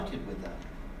confronted with them.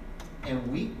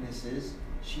 And weaknesses,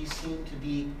 she seemed to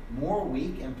be more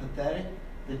weak and pathetic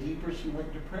the deeper she went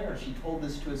into prayer. She told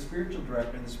this to a spiritual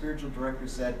director, and the spiritual director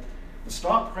said,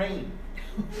 "Stop praying.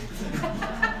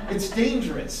 It's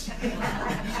dangerous."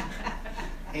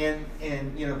 And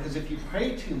because if you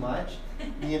pray too much,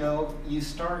 you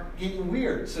start getting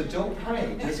weird. So don't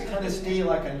pray. Just kind of stay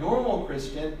like a normal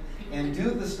Christian and do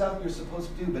the stuff you're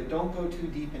supposed to do, but don't go too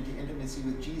deep into intimacy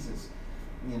with Jesus.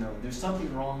 There's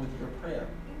something wrong with your prayer.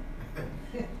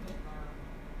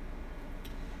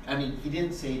 I mean, he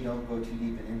didn't say don't go too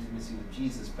deep in intimacy with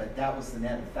Jesus, but that was the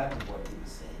net effect of what he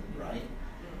was saying, right?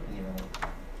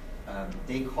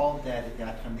 They called that, at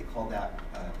that time,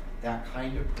 that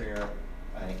kind of prayer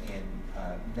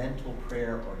mental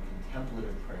prayer or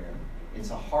contemplative prayer. It's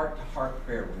a heart-to-heart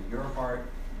prayer where your heart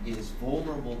is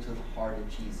vulnerable to the heart of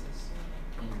Jesus.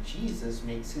 And Jesus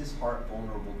makes his heart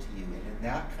vulnerable to you. And in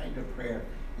that kind of prayer,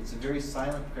 it's a very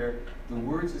silent prayer. The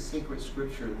words of sacred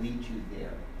scripture lead you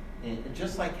there. And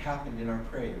just like happened in our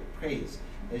praise,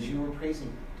 as you were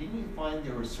praising, didn't you find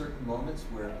there were certain moments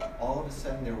where all of a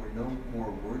sudden there were no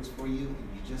more words for you and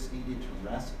you just needed to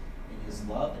rest in his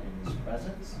love and in his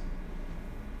presence?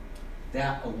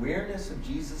 That awareness of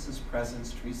Jesus'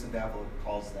 presence, Teresa of Avila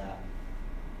calls that,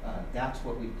 that's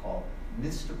what we call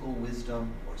mystical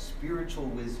wisdom or spiritual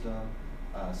wisdom.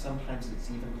 Sometimes it's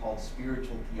even called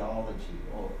spiritual theology,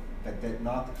 but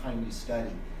not the kind you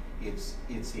study. It's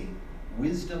a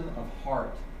wisdom of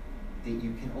heart that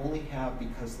you can only have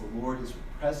because the Lord is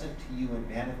present to you and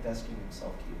manifesting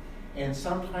himself to you. And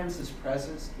sometimes this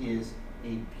presence is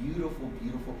a beautiful,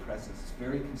 beautiful presence. It's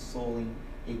very consoling.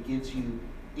 It gives you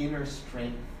inner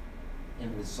strength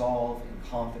and resolve and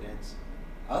confidence.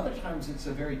 Other times it's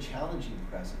a very challenging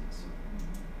presence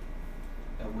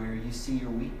where you see your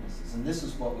weaknesses. And this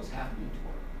is what was happening to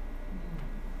her.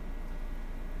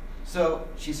 So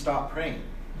she stopped praying.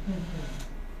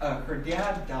 Her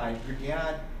dad died. Her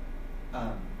dad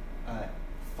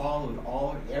followed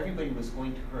everybody was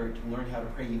going to her to learn how to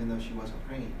pray even though she wasn't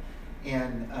praying.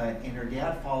 And her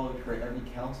dad followed her at every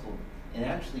counsel. And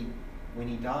actually, when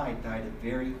he died a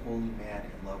very holy man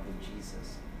in love with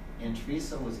Jesus. And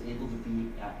Teresa was able to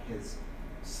be at his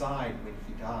side when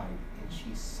he died. And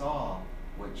she saw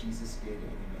what Jesus did in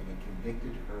him, and it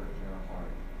convicted her in her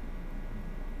heart.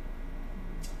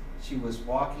 She was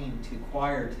walking to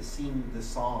choir to sing the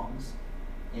songs,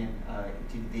 and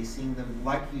they sing them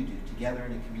like you do, together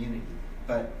in a community.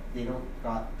 But they don't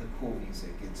got the cool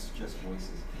music, it's just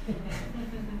voices.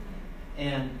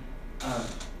 And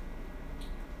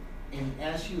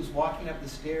as she was walking up the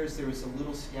stairs, there was a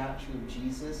little statue of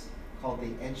Jesus called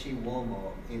the Ecce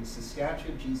Uomo. It's a statue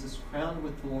of Jesus crowned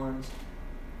with thorns,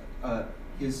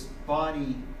 his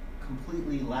body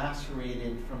completely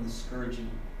lacerated from the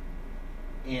scourging,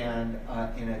 and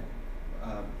in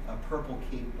a purple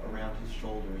cape around his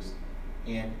shoulders.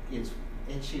 And it's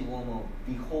Ecce Uomo,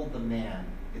 behold the man.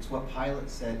 It's what Pilate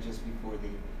said just before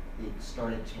they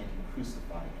started chanting,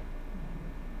 crucify him.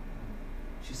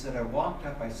 She said, I walked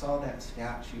up, I saw that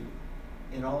statue,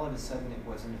 and all of a sudden it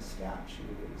wasn't a statue,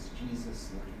 it was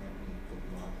Jesus looking at me with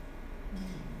love.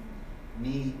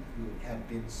 Me who had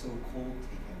been so cold to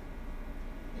him,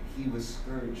 and he was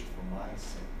scourged for my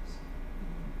sins.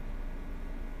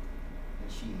 And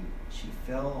she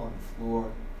fell on the floor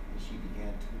and she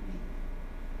began to weep.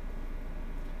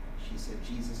 She said,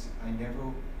 Jesus, I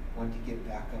never want to get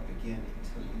back up again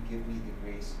until you give me the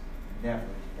grace never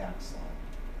to backslide.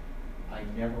 I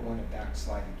never want to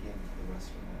backslide again for the rest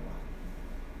of my life.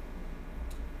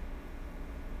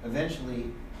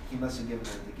 Eventually, he must have given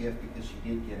her the gift because she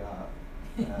did get up.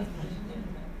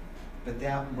 But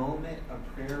that moment of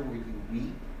prayer where you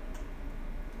weep,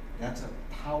 that's a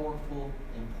powerful,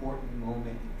 important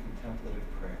moment in contemplative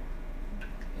prayer,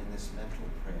 in this mental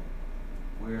prayer,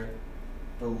 where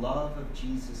the love of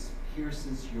Jesus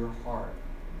pierces your heart.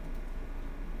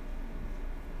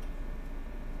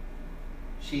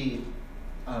 She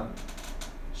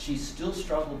still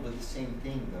struggled with the same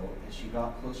thing, though. As she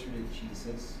got closer to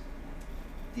Jesus,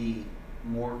 the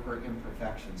more her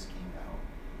imperfections came out.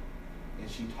 And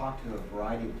she talked to a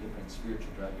variety of different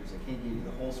spiritual directors. I can't give you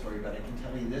the whole story, but I can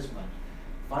tell you this much.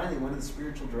 Finally, one of the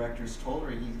spiritual directors told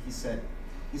her, he said,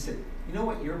 you know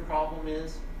what your problem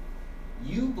is?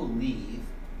 You believe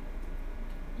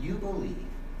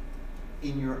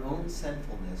in your own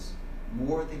sinfulness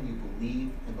more than you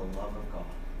believe in the love of God.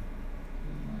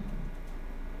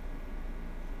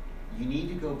 You need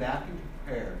to go back into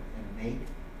prayer and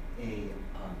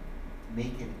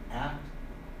make an act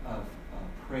of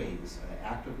praise, an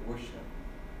act of worship,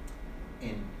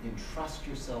 and entrust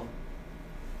yourself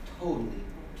totally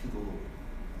to the Lord.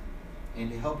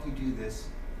 And to help you do this,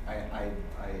 I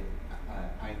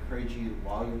encourage you,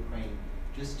 while you're praying,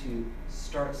 just to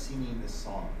start singing this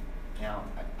song. Now,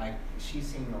 she's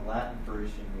singing the Latin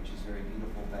version, which is very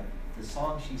beautiful, but the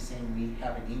song she's singing we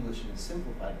have in English in a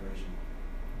simplified version.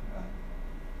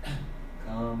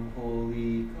 Come,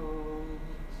 Holy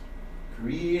Ghost,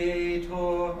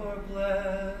 Creator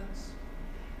bless,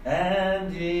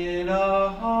 and in our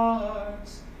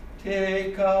hearts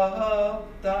take up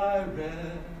thy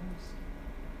rest,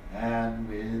 and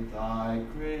with thy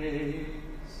grace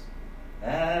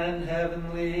and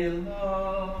heavenly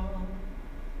love,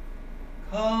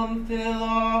 come fill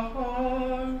our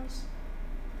hearts,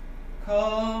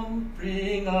 come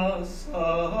bring us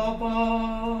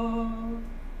above,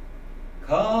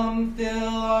 come fill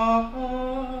our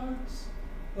hearts,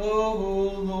 O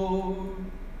Lord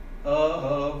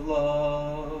of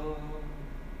love.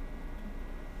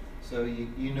 So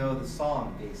you know the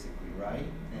song basically, right?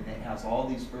 And it has all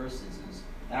these verses. It was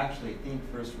actually, I think,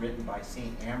 first written by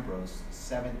St. Ambrose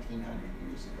 1,700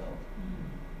 years ago.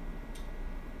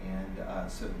 And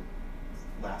so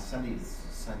last Sunday is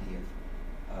Sunday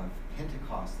of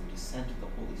Pentecost, the descent of the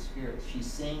Holy Spirit. She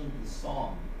sang the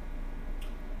song.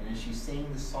 And as she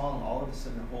sang the song, all of a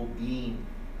sudden her whole being,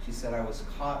 she said, I was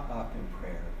caught up in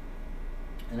prayer.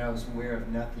 And I was aware of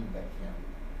nothing but him.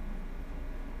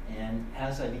 And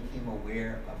as I became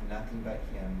aware of nothing but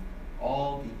him,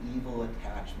 all the evil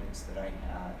attachments that I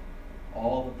had,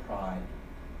 all the pride,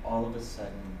 all of a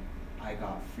sudden I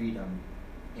got freedom,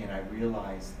 and I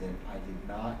realized that I did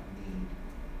not need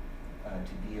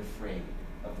to be afraid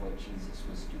of what Jesus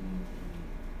was doing in me.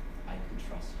 I could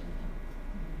trust in him.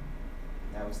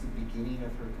 That was the beginning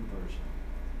of her conversion.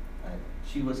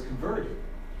 She was converted,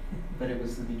 but it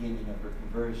was the beginning of her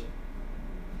conversion.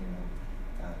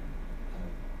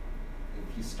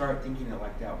 If you start thinking it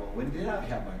like that, well, when did I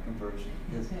have my conversion?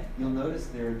 Because you'll notice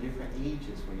there are different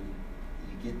ages where you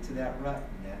get to that rut,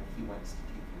 and then he wants to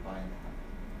take you by that.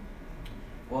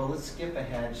 Well, let's skip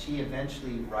ahead. She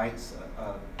eventually writes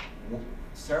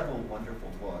several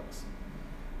wonderful books.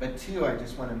 But two, I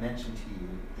just want to mention to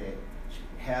you that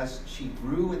she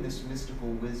grew in this mystical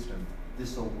wisdom,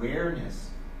 this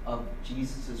awareness of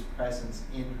Jesus' presence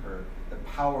in her, the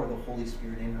power of the Holy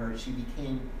Spirit in her. She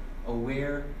became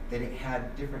aware that it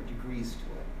had different degrees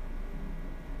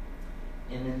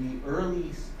to it. And in the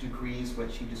early degrees,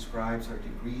 what she describes are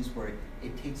degrees where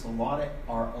it takes a lot of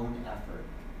our own effort.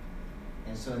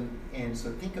 And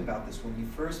so think about this. When you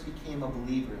first became a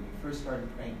believer and you first started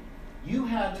praying, you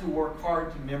had to work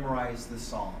hard to memorize the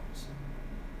Psalms.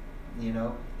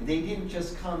 They didn't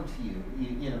just come to you.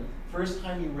 First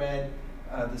time you read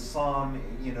the Psalm,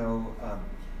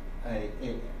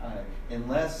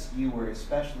 unless you were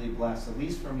especially blessed, at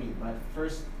least for me, my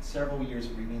first several years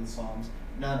of reading the Psalms,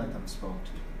 none of them spoke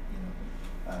to me.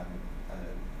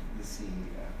 Let's see.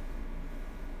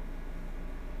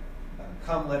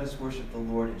 Come, let us worship the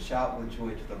Lord and shout with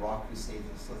joy to the rock who saves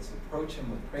us. Let's approach him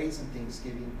with praise and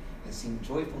thanksgiving and sing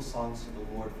joyful songs to the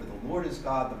Lord. For the Lord is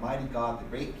God, the mighty God, the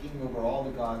great King over all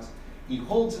the gods. He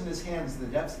holds in his hands the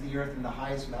depths of the earth and the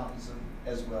highest mountains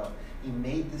as well. He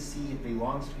made the sea, it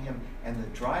belongs to him, and the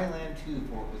dry land too,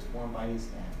 for it was formed by his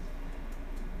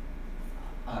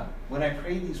hand. When I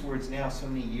pray these words now, so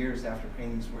many years after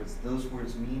praying these words, those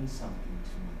words mean something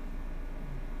to me.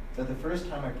 But the first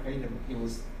time I prayed them,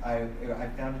 I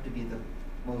found it to be the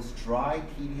most dry,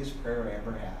 tedious prayer I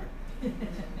ever had.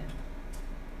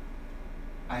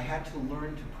 I had to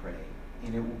learn to pray,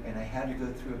 and I had to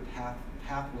go through a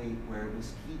pathway where it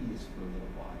was tedious for a little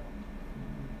while.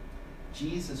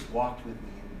 Jesus walked with me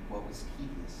in what was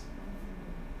tedious.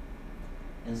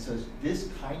 And so this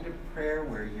kind of prayer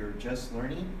where you're just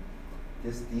learning,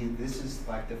 this is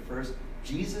like the first.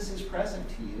 Jesus is present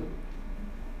to you,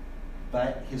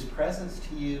 but his presence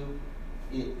to you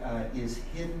is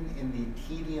hidden in the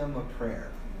tedium of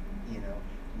prayer.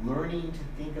 Learning to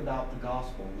think about the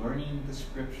gospel, learning the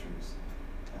scriptures.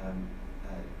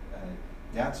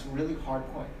 That's a really hard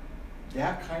point.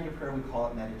 That kind of prayer, we call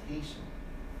it meditation.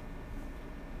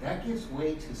 That gives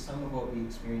way to some of what we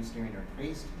experienced during our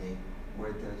praise today,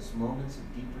 where there's moments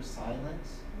of deeper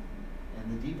silence. And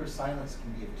the deeper silence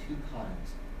can be of two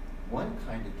kinds. One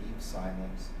kind of deep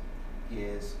silence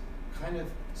is kind of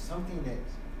something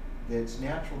that's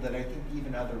natural that I think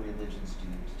even other religions do,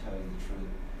 to tell you the truth.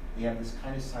 They have this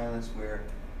kind of silence where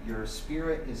your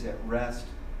spirit is at rest,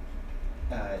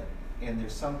 and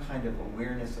there's some kind of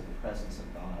awareness of the presence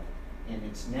of God. And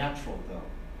it's natural, though.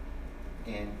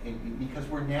 And because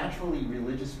we're naturally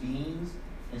religious beings,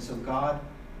 and so God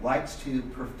likes to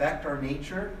perfect our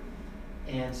nature,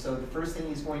 and so the first thing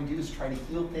he's going to do is try to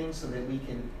heal things so that we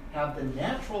can have the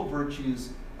natural virtues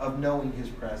of knowing his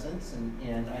presence,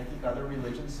 and I think other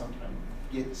religions sometimes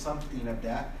get something of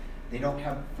that. They don't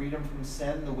have freedom from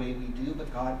sin the way we do,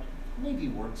 but God maybe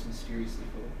works mysteriously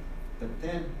for them. But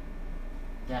then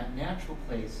that natural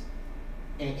place,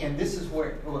 and this is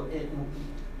where,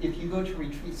 if you go to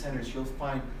retreat centers, you'll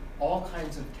find all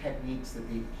kinds of techniques that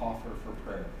they offer for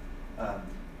prayer.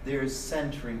 There's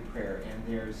centering prayer, and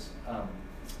there's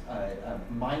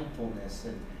mindfulness,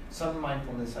 and some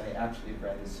mindfulness I actually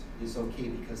read is okay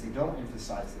because they don't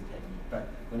emphasize the technique. But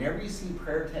whenever you see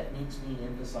prayer techniques being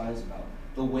emphasized about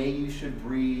the way you should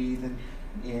breathe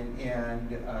and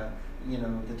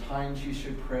the times you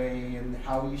should pray and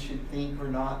how you should think or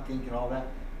not think and all that,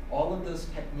 all of those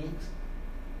techniques,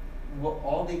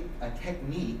 a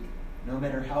technique, no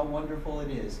matter how wonderful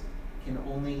it is, can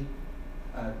only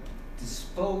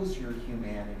dispose your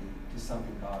humanity to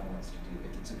something God wants to do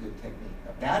if it's a good technique.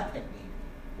 A bad technique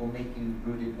will make you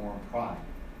rooted more in pride.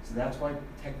 So that's why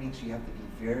techniques, you have to be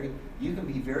you can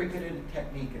be very good at a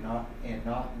technique and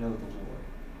not know the Lord.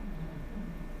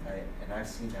 Right? And I've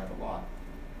seen that a lot.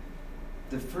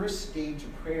 The first stage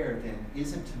of prayer then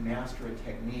isn't to master a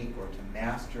technique or to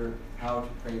master how to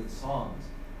pray the songs.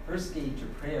 First stage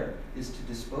of prayer is to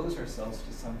dispose ourselves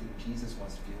to something Jesus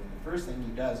wants to do. And the first thing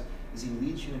he does is he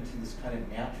leads you into this kind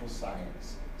of natural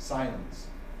silence.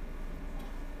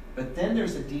 But then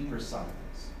there's a deeper silence.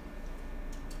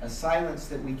 A silence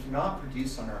that we cannot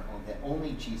produce on our own, that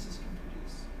only Jesus can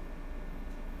produce.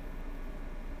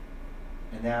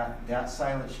 And that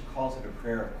silence, she calls it a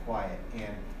prayer of quiet.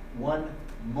 And one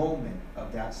moment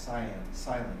of that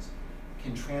silence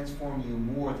can transform you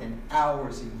more than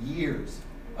hours and years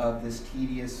of this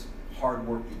tedious, hard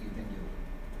work that you've been doing.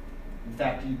 In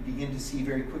fact, you begin to see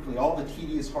very quickly all the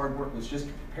tedious, hard work was just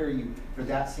to prepare you for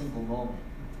that single moment.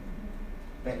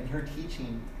 But in her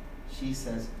teaching, she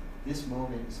says, this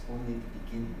moment is only the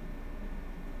beginning.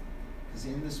 Because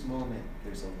in this moment,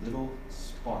 there's a little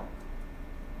spark,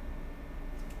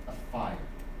 a fire.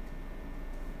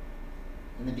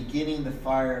 In the beginning, the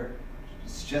fire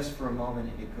is just for a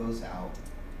moment and it goes out.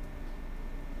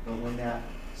 But when that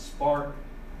spark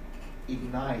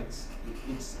ignites,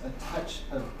 it's a touch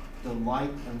of the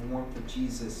light and warmth of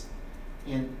Jesus.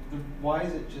 And why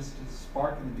is it just a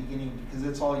spark in the beginning? Because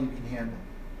it's all you can handle.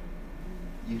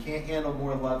 You can't handle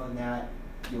more love than that,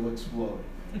 you'll explode.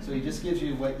 So he just gives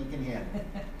you what you can handle.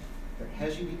 But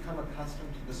as you become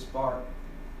accustomed to the spark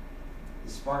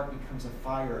becomes a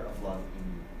fire of love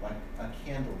in you, like a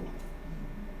candlelight.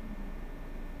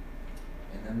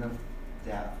 And then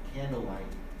that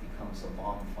candlelight becomes a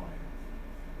bonfire.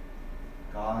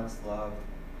 God's love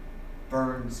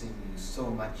burns in you so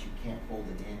much you can't hold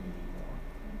it in anymore.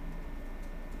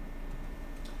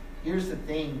 Here's the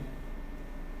thing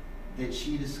that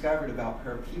she discovered about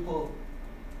prayer. People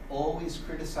always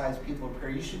criticize people in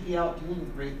prayer. You should be out doing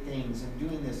great things and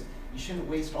doing this. You shouldn't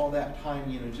waste all that time,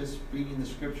 just reading the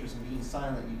scriptures and being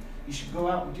silent. You should go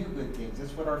out and do good things.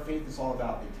 That's what our faith is all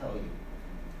about, they tell you.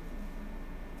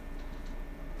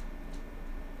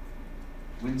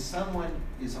 When someone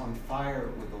is on fire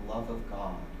with the love of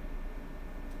God,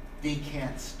 they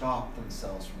can't stop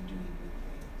themselves from doing good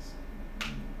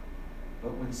things.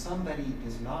 But when somebody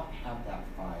does not have that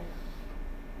fire,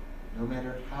 no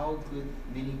matter how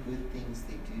many good things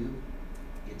they do,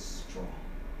 it's strong.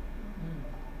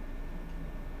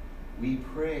 We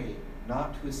pray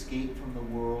not to escape from the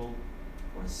world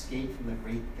or escape from the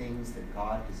great things that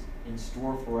God has in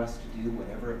store for us to do,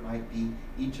 whatever it might be.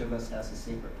 Each of us has a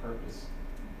sacred purpose.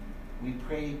 We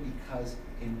pray because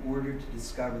in order to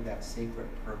discover that sacred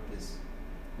purpose,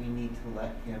 we need to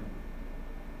let him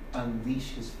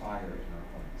unleash his fire in our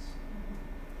hearts.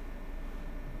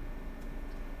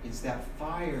 It's that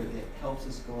fire that helps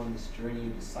us go on this journey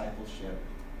of discipleship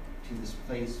to this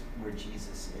place where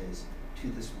Jesus is,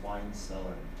 to this wine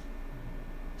cellar,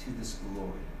 to this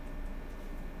glory.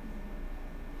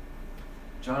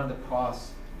 John of the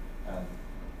Cross,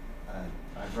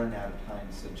 I've run out of time,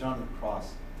 so John of the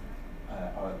Cross,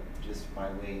 just by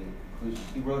way of conclusion,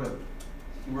 he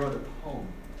wrote a poem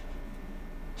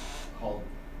called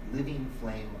Living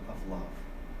Flame of Love.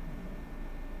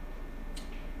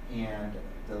 And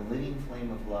the living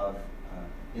flame of love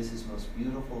is his most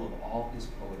beautiful of all his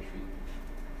poetry.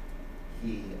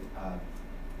 He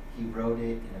wrote it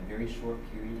in a very short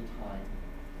period of time.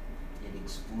 It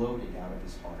exploded out of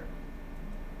his heart.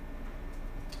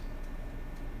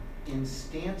 In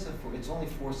stanza 4, it's only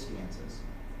 4 stanzas.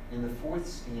 In the 4th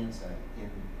stanza,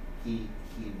 he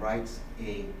writes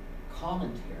a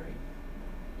commentary,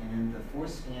 and in the 4th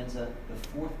stanza, the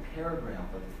 4th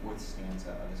paragraph of the 4th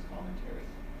stanza of his commentary,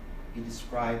 he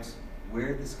describes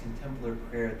where this contemplative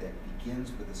prayer that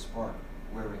begins with a spark,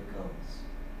 where it goes.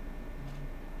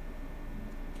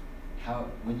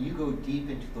 How, when you go deep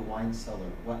into the wine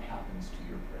cellar, what happens to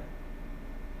your prayer?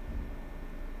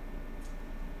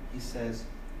 He says,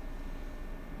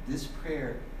 this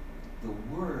prayer, the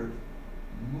word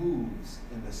moves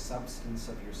in the substance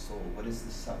of your soul. What is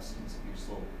the substance of your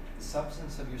soul? The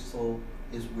substance of your soul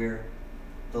is where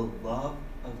the love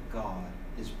of God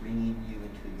is bringing you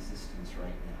into existence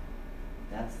right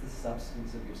now. That's the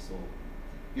substance of your soul.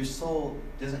 Your soul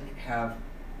doesn't have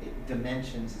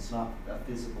dimensions. It's not a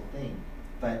physical thing,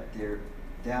 but there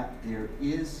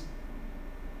is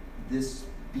this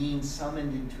being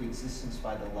summoned into existence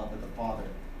by the love of the Father,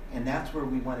 and that's where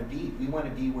we want to be. We want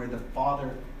to be where the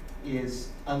Father is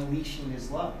unleashing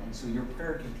his love, and so your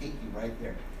prayer can take you right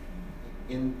there.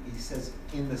 He says,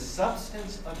 in the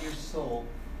substance of your soul,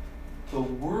 the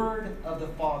word of the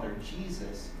Father,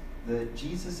 Jesus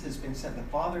has been sent. The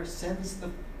Father sends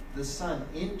the Son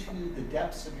into the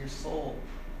depths of your soul.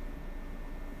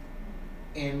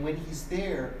 And when he's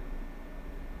there,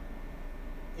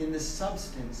 in the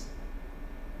substance,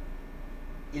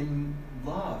 in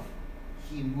love,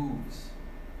 he moves.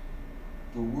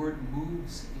 The word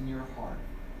moves in your heart.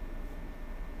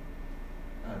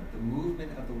 The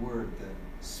movement of the word,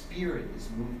 the Spirit is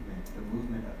movement, the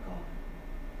movement of God.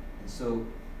 And so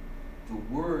the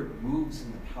word moves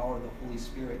in the power of the Holy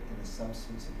Spirit in the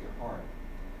substance of your heart.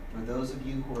 For those of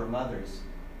you who are mothers,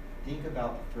 think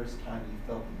about the first time you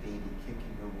felt the baby kick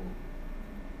in your womb.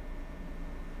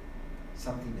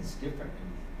 Something is different in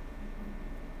you.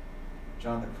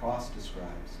 John the Cross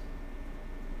describes,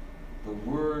 the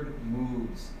word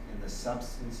moves in the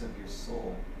substance of your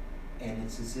soul, and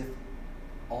it's as if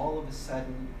all of a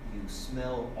sudden you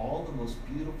smell all the most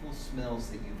beautiful smells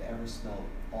that you've ever smelled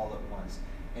all at once,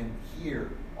 and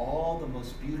hear all the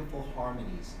most beautiful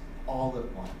harmonies all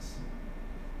at once.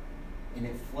 And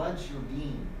it floods your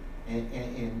being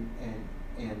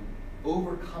and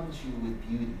overcomes you with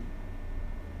beauty.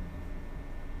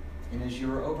 And as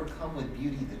you're overcome with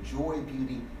beauty, the joy of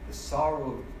beauty, the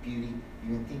sorrow of beauty,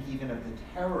 you can think even of the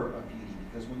terror of beauty,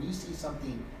 because when you see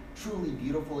something truly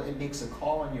beautiful, it makes a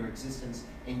call on your existence,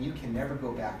 and you can never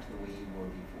go back to the way you were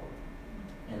before.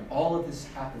 And all of this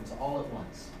happens all at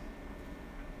once.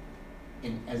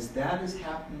 And as that is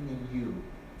happening in you,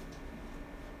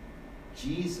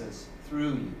 Jesus,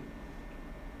 through you,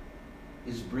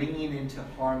 is bringing into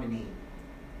harmony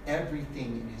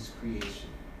everything in his creation.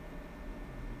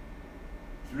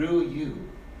 Through you,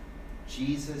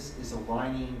 Jesus is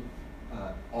aligning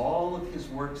all of his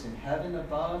works in heaven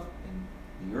above and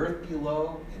the earth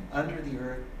below and under the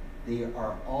earth. They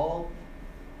are all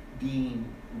being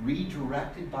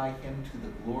redirected by him to the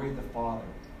glory of the Father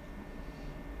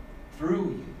through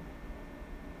you.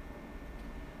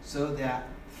 So that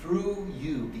through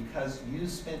you, because you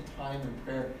spent time in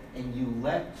prayer and you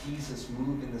let Jesus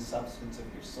move in the substance of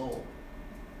your soul,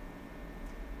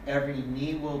 every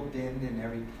knee will bend and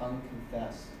every tongue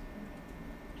confess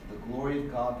to the glory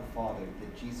of God the Father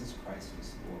that Jesus Christ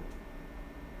is Lord.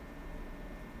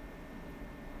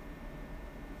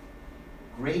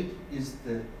 Great is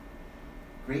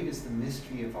the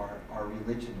mystery of our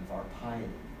religion, of our piety.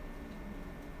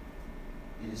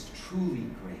 It is truly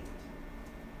great.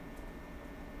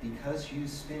 Because you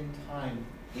spend time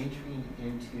entering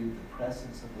into the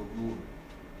presence of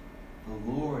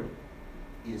the Lord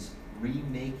is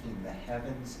remaking the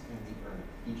heavens and the earth.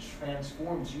 He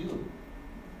transforms you,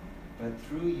 but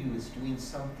through you is doing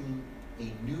something,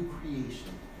 a new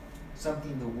creation,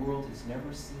 something the world has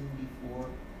never seen before,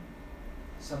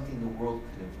 something the world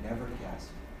could have never guessed.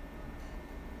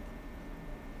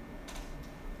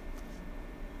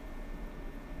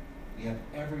 We have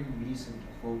every reason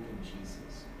to hope in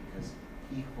Jesus, because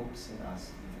he hopes in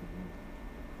us even more.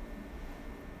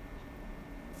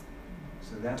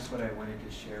 So that's what I wanted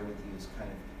to share with you, is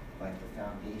kind of like the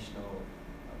foundational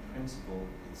principle.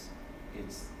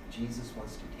 It's Jesus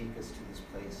wants to take us to this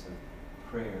place of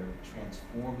prayer,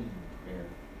 transforming prayer,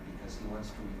 because he wants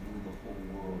to renew the whole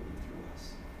world through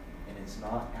us. And it's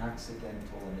not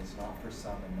accidental, and it's not for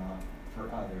some and not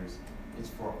for others. It's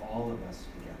for all of us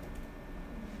together.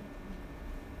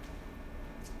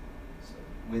 So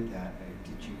with that,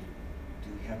 do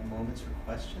we have moments for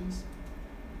questions?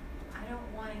 I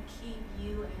don't want to keep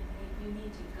you, and you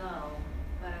need to go,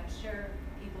 but I'm sure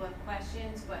people have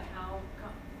questions. But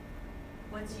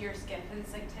what's your schedule?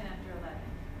 It's like 10 after 11.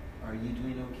 Are you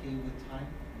doing okay with time?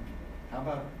 How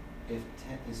about if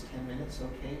 10 minutes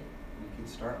okay? We could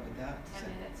start with that. 10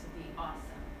 minutes would be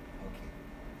awesome. Okay.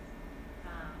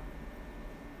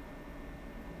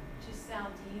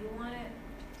 Giselle, do you want to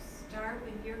start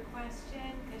with your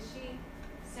question, because she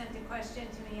sent a question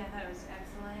to me. I thought it was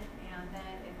excellent. And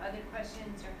then if other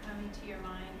questions are coming to your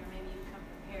mind, or maybe you come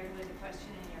prepared with a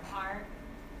question in your heart.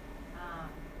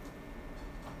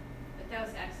 But that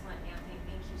was excellent, Anthony.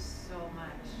 Thank you so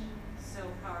much. So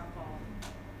powerful.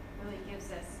 Really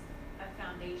gives us a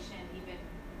foundation, even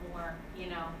more, you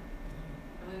know.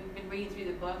 We've been reading through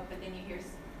the book, but then you hear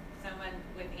someone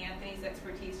with Anthony's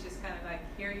expertise just kind of like,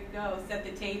 here you go, set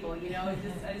the table, you know.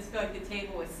 I just feel like the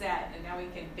table was set, and now we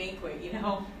can banquet, you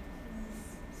know.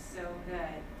 So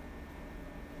good.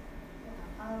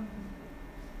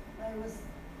 I was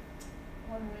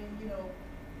wondering, you know,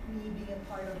 me being a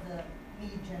part of the me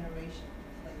generation,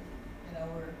 like, you know,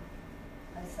 where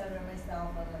I center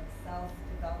myself on like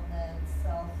self-development,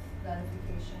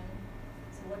 self-gratification.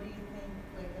 So what do you think,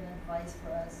 like, an advice for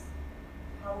us?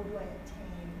 How do I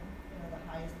attain, you know, the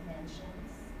highest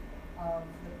mansions of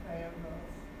the prayer growth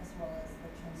as well as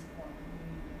the transforming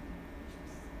union, which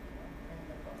is, you know, in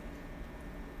the book?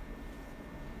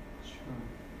 Sure.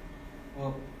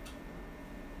 Well,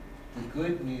 the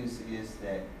good news is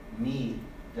that me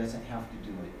doesn't have to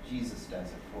do it. Jesus does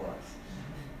it for us.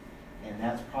 And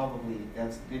that's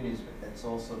the good news, but that's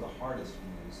also the hardest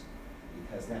news,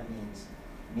 because that means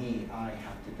I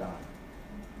have to die.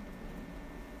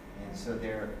 And so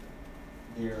there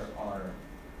are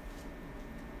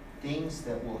things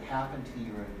that will happen to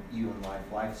you in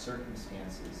life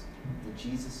circumstances that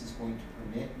Jesus is going to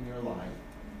permit in your life.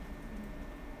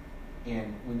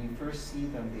 And when you first see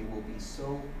them, they will be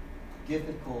so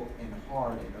difficult and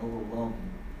hard and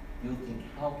overwhelming. You'll think,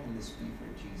 how can this be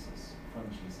from Jesus?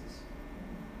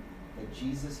 But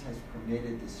Jesus has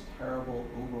permitted this terrible,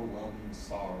 overwhelming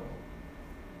sorrow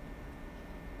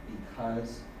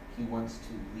because he wants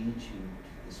to lead you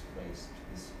to this place,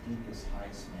 to this deepest,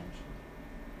 highest mansion,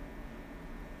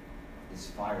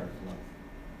 this fire of love.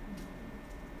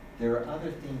 There are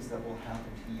other things that will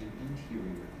happen to you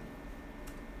interiorly,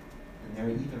 and they're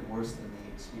even worse than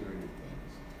the exterior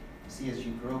things. You see, as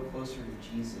you grow closer to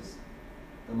Jesus,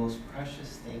 the most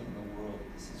precious thing in the world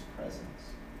is his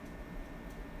presence.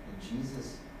 And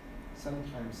Jesus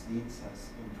sometimes leads us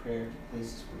in prayer to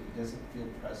places where he doesn't feel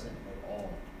present at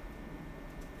all,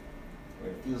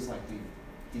 where it feels like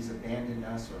he's abandoned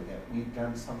us, or that we've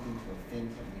done something to offend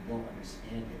him. We don't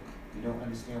understand it. We don't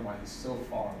understand why he's so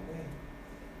far away.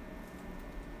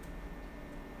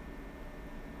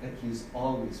 But he's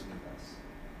always with us.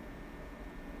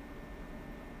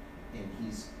 And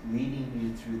he's leading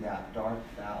you through that dark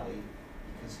valley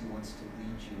because he wants to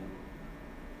lead you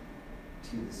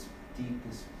to this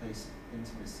deepest place of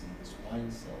intimacy, this wine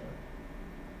cellar.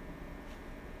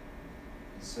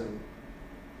 And so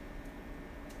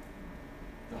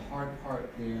the hard part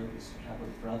there is to have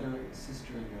a brother and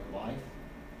sister in your life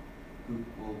who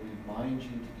will remind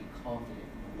you to be confident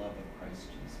in the love of Christ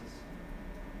Jesus.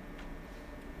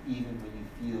 Even when you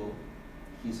feel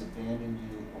he's abandoned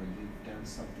you or you've done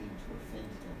something to offend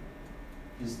him,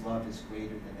 his love is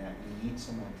greater than that. You need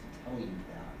someone to tell you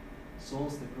that.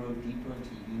 Souls that grow deeper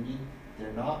into union,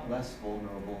 they're not less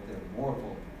vulnerable, they're more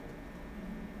vulnerable.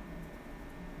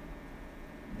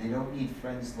 They don't need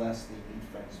friends less, they need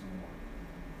friends more.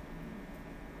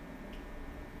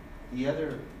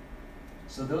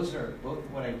 So those are, both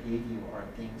what I gave you are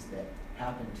things that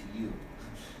happen to you.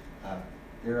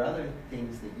 There are other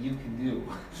things that you can do.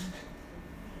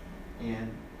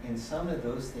 And some of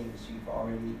those things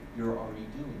you're already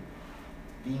doing.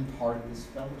 Being part of this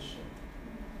fellowship.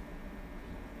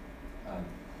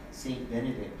 Saint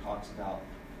Benedict talks about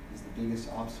is the biggest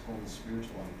obstacle in the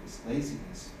spiritual life is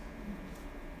laziness.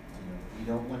 We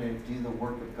don't want to do the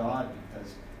work of God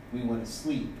because we want to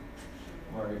sleep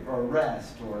or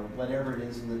rest or whatever it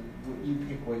is that you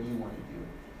pick what you want to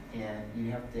do. And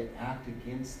you have to act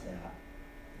against that.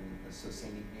 And so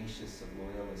St. Ignatius of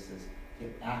Loyola says, to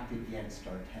act against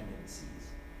our tendencies,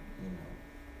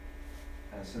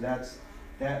 So that's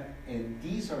that, and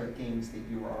these are things that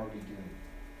you're already doing.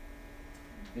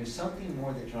 There's something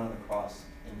more that John of the Cross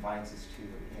invites us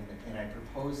to, and I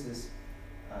propose this.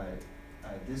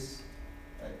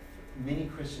 Many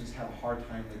Christians have a hard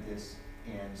time with this,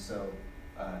 and so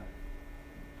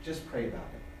just pray about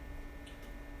it.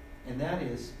 And that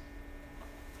is,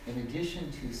 in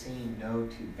addition to saying no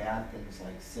to bad things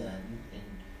like sin and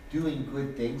doing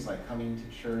good things like coming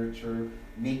to church or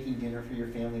making dinner for your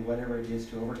family, whatever it is,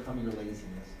 to overcome your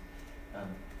laziness,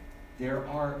 there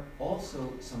are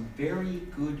also some very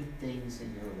good things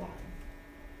in your life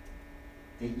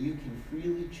that you can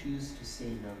freely choose to say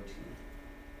no to.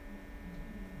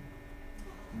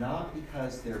 Not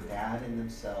because they're bad in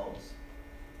themselves,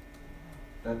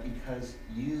 but because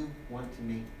you want to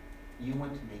make You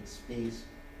want to make space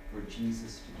for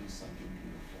Jesus to do something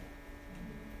beautiful.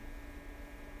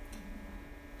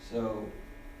 So,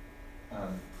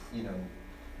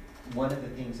 one of the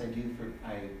things I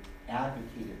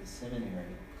advocate at the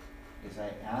seminary is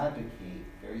I advocate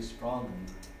very strongly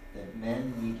that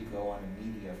men need to go on a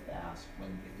media fast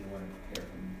if they want to prepare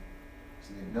for.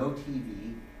 So that no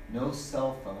TV, no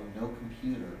cell phone, no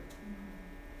computer,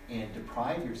 and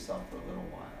deprive yourself for a little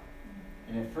while.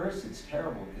 And at first it's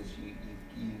terrible because you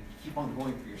keep on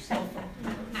going for your cell phone,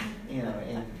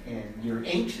 and you're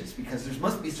anxious because there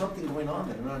must be something going on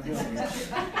that I'm not doing.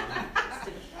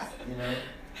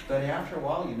 But after a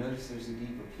while you notice there's a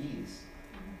deeper peace.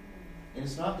 And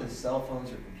it's not that cell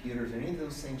phones or computers or any of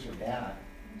those things are bad.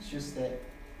 It's just that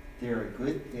they're a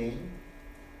good thing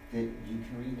that you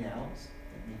can renounce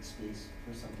that makes space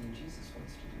for something Jesus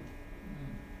wants to do.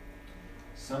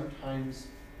 Sometimes,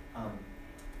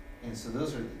 and so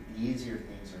those are the easier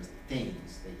things, or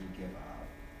things that you give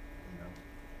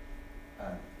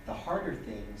up. The harder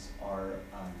things are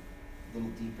a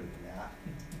little deeper than that.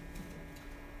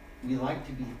 We like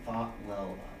to be thought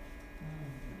well of.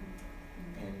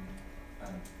 And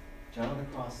John of the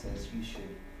Cross says you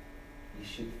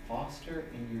should foster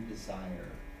in your desire,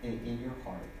 in your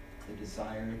heart, the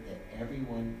desire that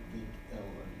everyone think ill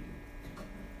of you.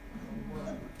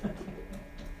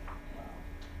 Wow.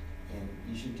 And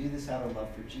you should do this out of love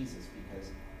for Jesus, because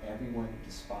everyone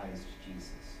despised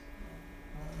Jesus.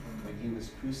 When he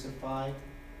was crucified,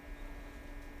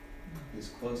 his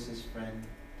closest friend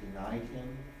denied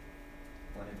him,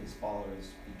 one of his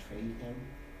followers betrayed him,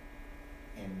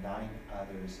 and 9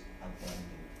 others abandoned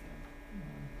him.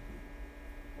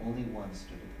 Only one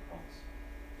stood at the cross.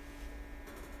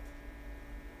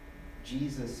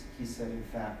 Jesus, he said, in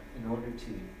fact, in order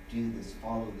to do this,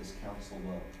 follow this counsel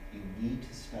well, you need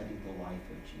to study the life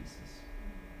of Jesus.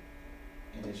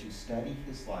 And as you study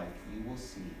his life, you will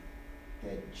see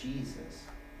that Jesus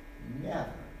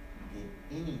never did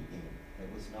anything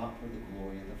that was not for the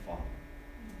glory of the Father.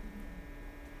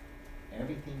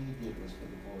 Everything he did was for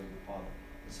the glory of the Father.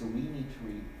 And so we need to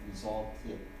resolve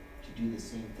to do the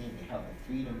same thing, to have the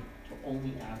freedom to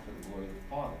only act for the glory of the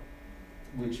Father.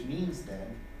 Which means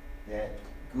then that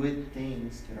good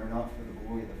things that are not for the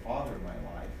glory of the Father in my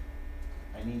life,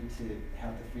 I need to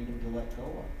have the freedom to let go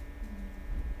of.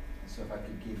 And so if I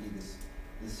could give you this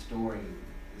story,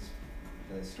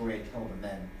 the story I tell the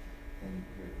men in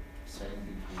your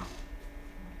serenity group.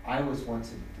 I was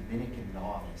once a Dominican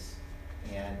novice,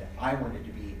 and I wanted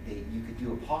to be, you could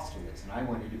do apostolates, and I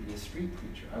wanted to be a street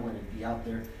preacher. I wanted to be out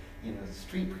there,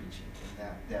 street preaching. And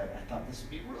that I thought this would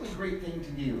be a really great thing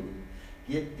to do.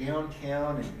 Get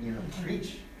downtown and,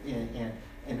 preach.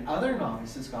 And other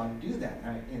novices got to do that.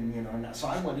 And so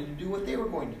I wanted to do what they were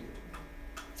going to do.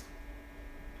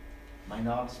 My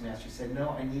novice master said,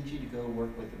 no, I need you to go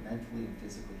work with the mentally and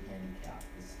physically handicapped.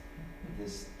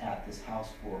 At this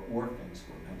house for orphans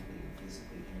who are mentally and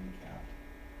physically handicapped.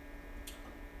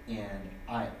 And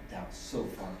that was so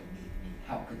far beneath me.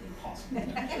 How could they possibly?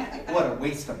 What a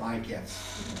waste of my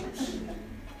gifts.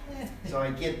 So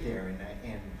I get there,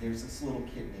 and there's this little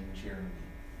kid named Jeremy.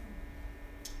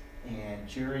 And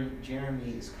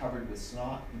Jeremy is covered with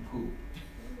snot and poop.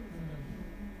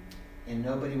 And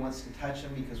nobody wants to touch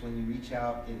him, because when you reach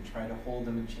out and try to hold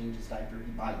him and change his diaper,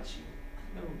 he bites you.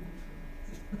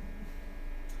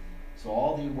 So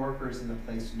all the workers in the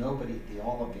place, they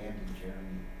all abandoned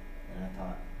Jeremy. And I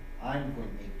thought, I'm going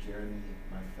to make Jeremy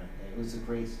my friend. It was a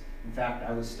grace. In fact,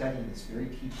 I was studying this very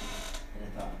teaching, and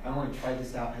I thought, I want to try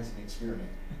this out as an experiment.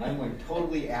 I'm going to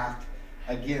totally act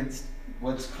against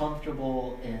what's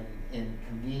comfortable and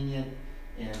convenient,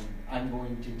 and I'm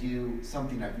going to do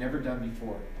something I've never done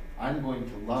before. I'm going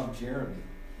to love Jeremy.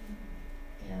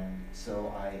 And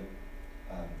so I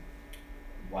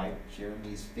wiped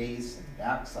Jeremy's face and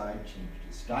backside, changed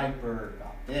his diaper,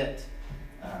 got bit,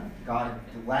 got him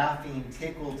to laughing,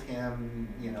 tickled him,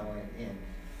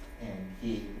 and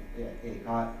he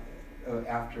got,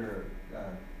 after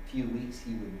a few weeks,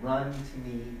 he would run to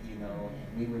me,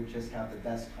 and we would just have the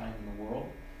best time in the world.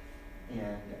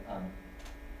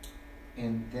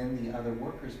 And then the other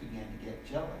workers began to get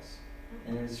jealous.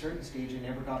 And at a certain stage, I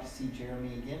never got to see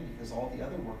Jeremy again, because all the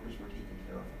other workers were taking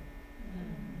care of him.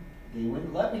 They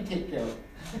wouldn't let me take care of him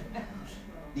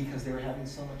because they were having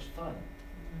so much fun.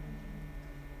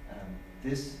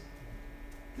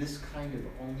 This kind of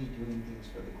only doing things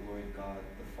for the glory of God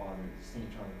the Father, St.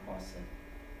 John of the Cross said,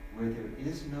 where there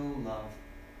is no love,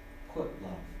 put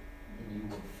love, and you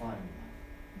will find love.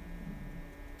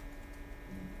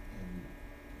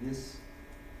 And this,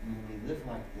 when we live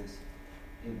like this,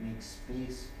 it makes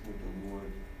space for the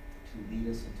Lord to lead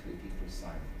us into a deeper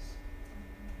silence.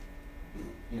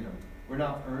 You know, we're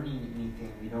not earning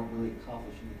anything. We don't really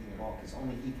accomplish anything at all because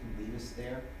only He can lead us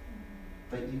there.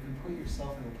 But you can put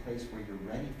yourself in a place where you're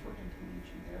ready for Him to lead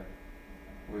you there,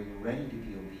 where you're ready to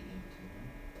be obedient to Him.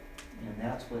 And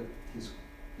that's what His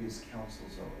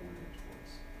counsels are ordered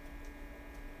towards.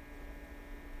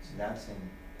 So that's in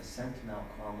Ascent to Mount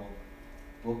Carmel,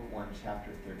 Book 1,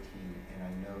 Chapter 13, and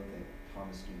I know that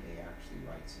Thomas Dubé actually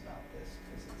writes about this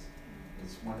because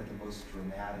it's one of the most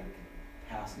dramatic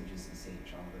passages in St.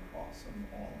 John of the Cross of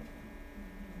all of them.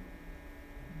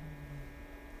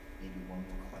 Maybe one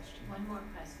more question. One more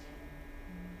question.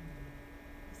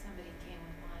 If somebody came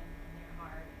with one on their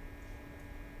heart,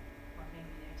 or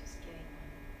maybe they're just getting one.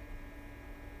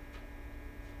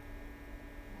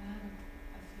 I have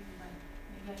a few, but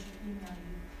maybe I should email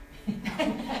you.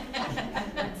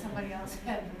 And then somebody else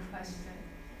had a question.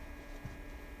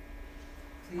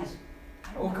 Please.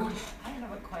 I Oh, don't go know- ahead. I don't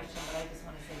have a question, but I just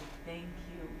want to say thank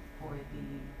you for the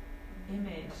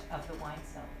image of the wine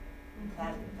cellar.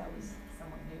 That was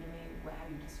somewhat new to me, how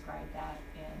you described that,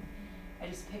 and I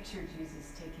just pictured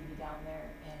Jesus taking me down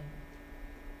there, and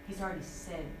He's already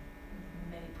said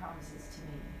many promises to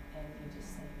me, and me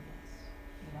just saying yes.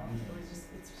 You know, it's just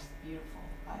beautiful.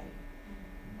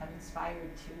 I'm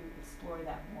inspired to explore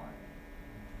that more,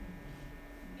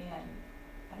 and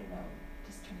I don't know,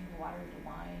 just turning the water into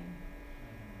wine,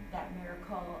 that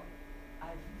miracle,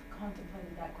 I've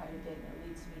contemplated that quite a bit, and it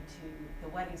leads me to the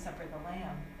wedding supper of the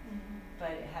Lamb.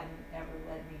 But it hadn't ever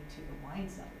led me to the wine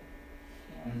cellar.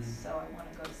 And so I want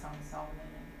to go to Song of Solomon.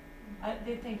 And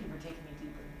thank you for taking me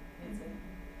deeper. It's a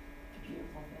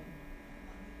beautiful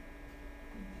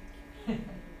thing.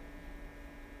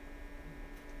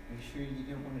 Are you sure you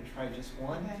didn't want to try just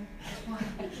one?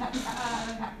 Okay, just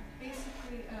one.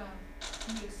 Basically,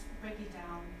 can you break it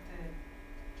down, the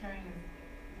carrying of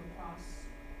your cross,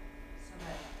 so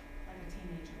that like a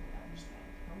teenager would understand?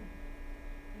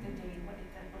 The day, what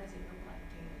does it look like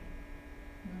daily?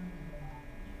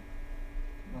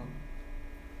 Well,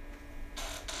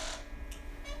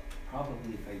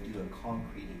 probably if I do a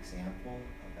concrete example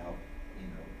about,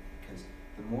 because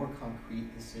the more concrete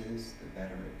this is, the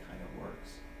better it kind of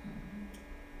works.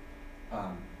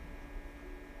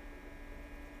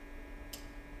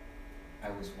 I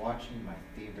was watching my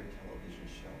favorite television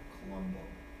show, Columbo.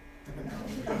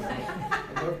 I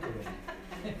love Columbo.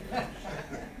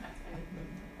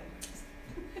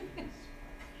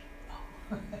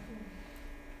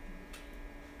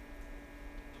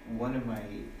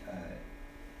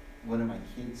 One of my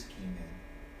kids came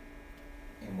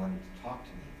in and wanted to talk to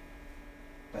me,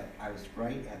 but I was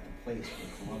right at the place where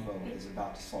Columbo is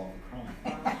about to solve the crime.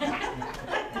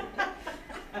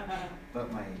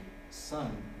 But my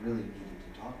son really needed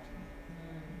to talk to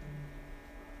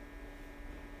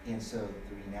me. And so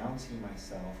the renouncing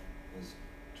myself was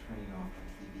turning off the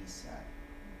TV set.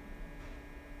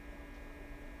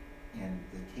 And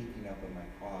the taking up of my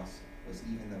cross was,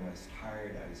 even though I was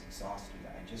tired, I was exhausted,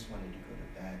 I just wanted to go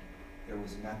to bed. There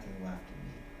was nothing left in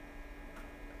me.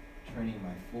 Turning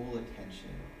my full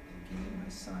attention and giving my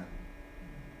son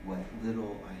what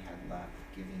little I had left,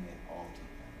 giving it all to him.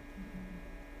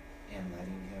 And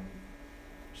letting him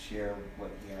share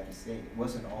what he had to say. It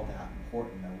wasn't all that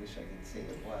important. I wish I could say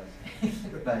it was.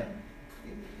 But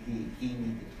he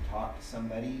needed to talk to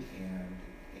somebody, and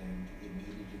it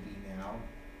needed to be now.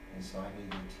 And so I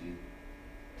needed to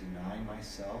deny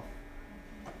myself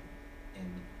and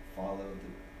follow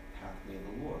the pathway of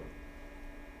the Lord.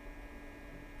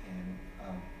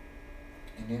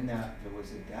 And in that there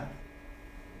was a death,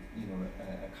 a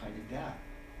kind of death.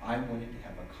 I wanted to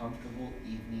have a comfortable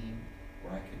evening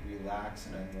where I could relax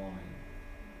and unwind.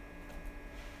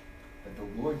 But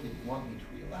the Lord didn't want me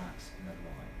to relax and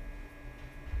unwind.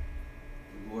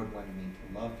 The Lord wanted me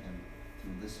to love Him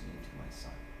through listening to my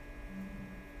son.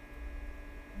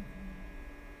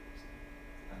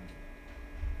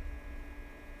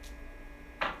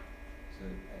 So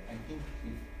I think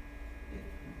if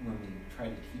when we try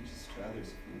to teach this to others,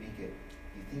 if we make it,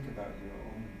 you think about your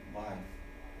own life,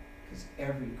 because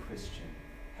every Christian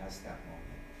has that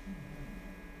moment.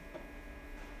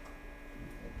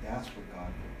 That's where God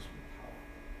works with power.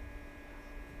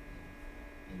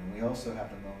 We also have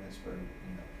the moments where,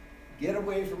 get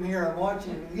away from here, I'm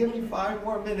watching, give me 5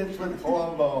 more minutes with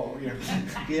Columbo.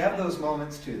 You have those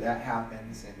moments too, that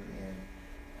happens,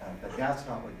 but that's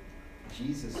not what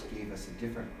Jesus gave us. A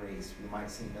different grace. We might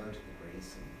say no to the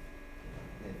grace.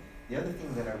 And the other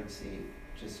thing that I would say,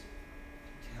 just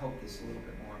to help this a little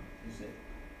bit more, is that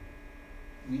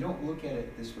we don't look at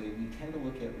it this way. We tend to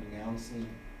look at renouncing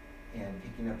and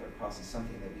picking up our cross as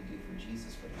something that we do for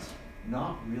Jesus, but it's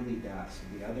not really that. So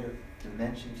the other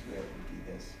dimension to it would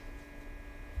be this.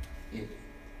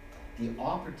 the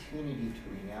opportunity to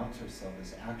renounce ourselves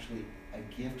is actually a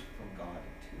gift from God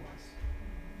to us.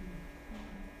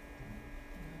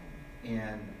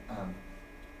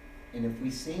 And if we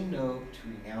say no to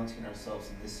renouncing ourselves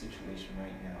in this situation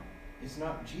right now, it's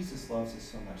not Jesus loves us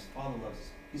so much, the Father loves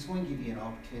us. He's going to give you an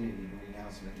opportunity to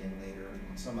renounce him again later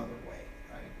in some other way,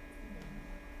 right?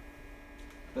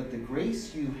 But the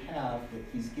grace you have that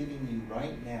he's giving you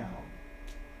right now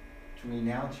to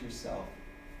renounce yourself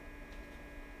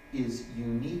is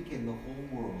unique in the whole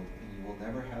world, and you will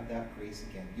never have that grace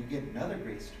again. You get another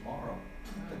grace tomorrow,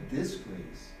 but this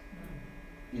grace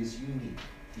is unique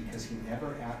because he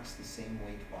never acts the same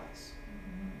way twice.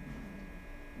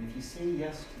 And if you say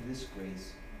yes to this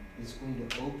grace, it's going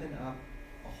to open up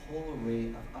a whole array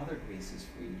of other graces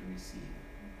for you to receive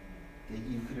that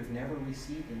you could have never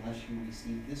received unless you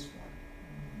received this one.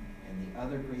 And the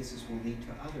other graces will lead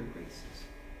to other graces.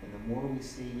 And the more we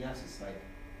say yes, it's like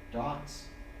dots.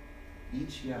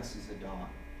 Each yes is a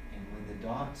dot. And when the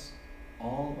dots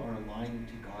all are aligned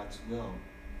to God's will,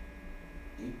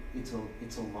 it's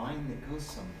a line that goes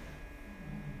somewhere.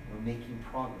 We're making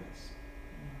progress.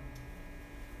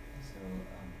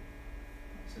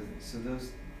 So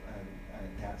those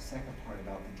that second part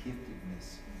about the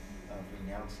giftedness of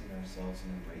renouncing ourselves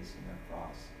and embracing our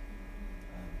cross.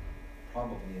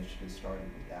 Probably I should have started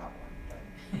with that one, but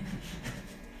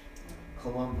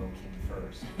Columbo came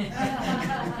first. Can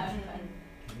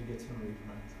you get some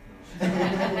refunds? No.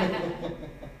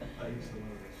 I used to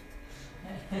love it.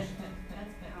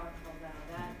 That's powerful though.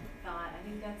 That thought, I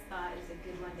think that thought is a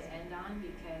good one to end on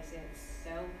because it's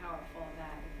so powerful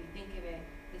that if you think of it,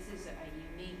 this is a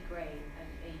unique grace,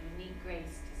 a unique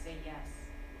grace to say yes.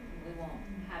 We won't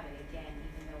have it again,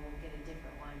 even though we'll get a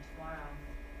different one tomorrow.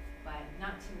 But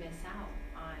not to miss out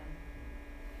on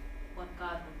what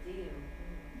God will do.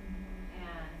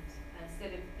 And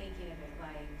instead of thinking of it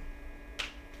like,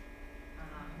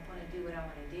 I want to do what I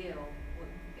want to do,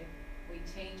 if we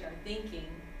change our thinking,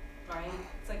 right?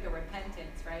 It's like a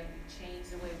repentance, right? We change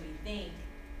the way we think,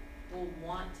 we'll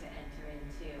want to enter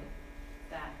into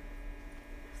that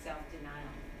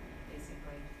self-denial,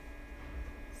 basically.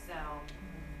 So,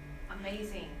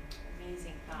 amazing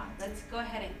thought. Let's go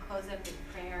ahead and close up in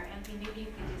prayer. Anthony, maybe you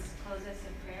could just close us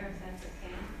in prayer if that's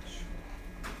okay.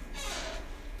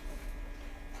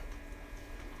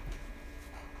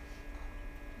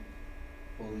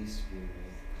 Holy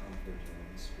Spirit, Comforter,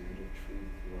 and Spirit of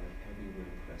Truth, you are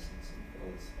everywhere presence and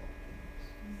fill us all things.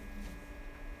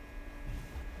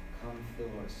 Come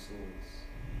fill our souls.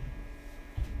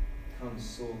 Come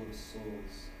soul of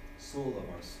souls, soul of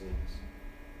our souls.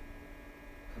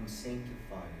 Come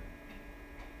sanctifier.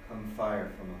 Come fire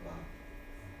from above.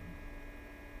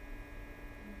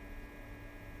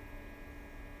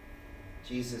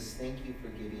 Jesus, thank you for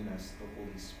giving us the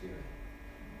Holy Spirit,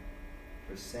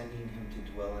 for sending him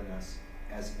to dwell in us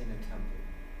as in a temple.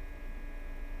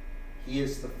 He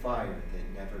is the fire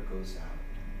that never goes out.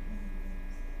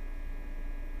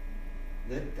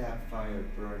 Let that fire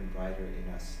burn brighter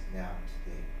in us now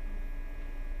today.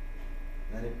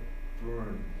 Let it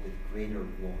burn with greater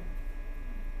warmth,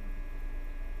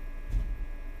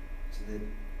 so that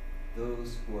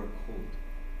those who are cold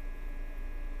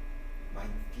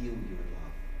might feel your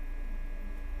love,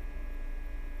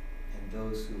 and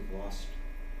those who have lost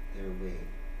their way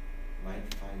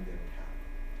might find their path.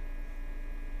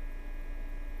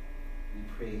 We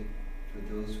pray for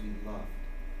those we loved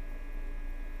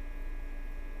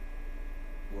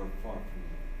who are far from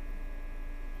you,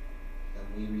 and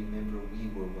we remember we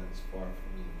were once far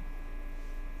from you.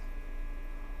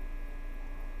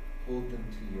 Hold them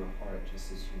to your heart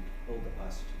just as you hold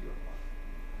us to your heart.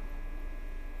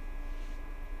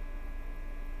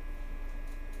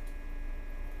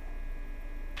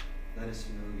 Let us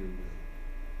know your will.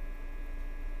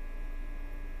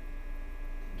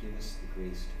 And give us the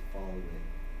grace to follow it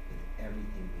with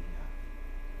everything we have.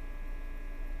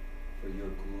 For your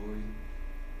glory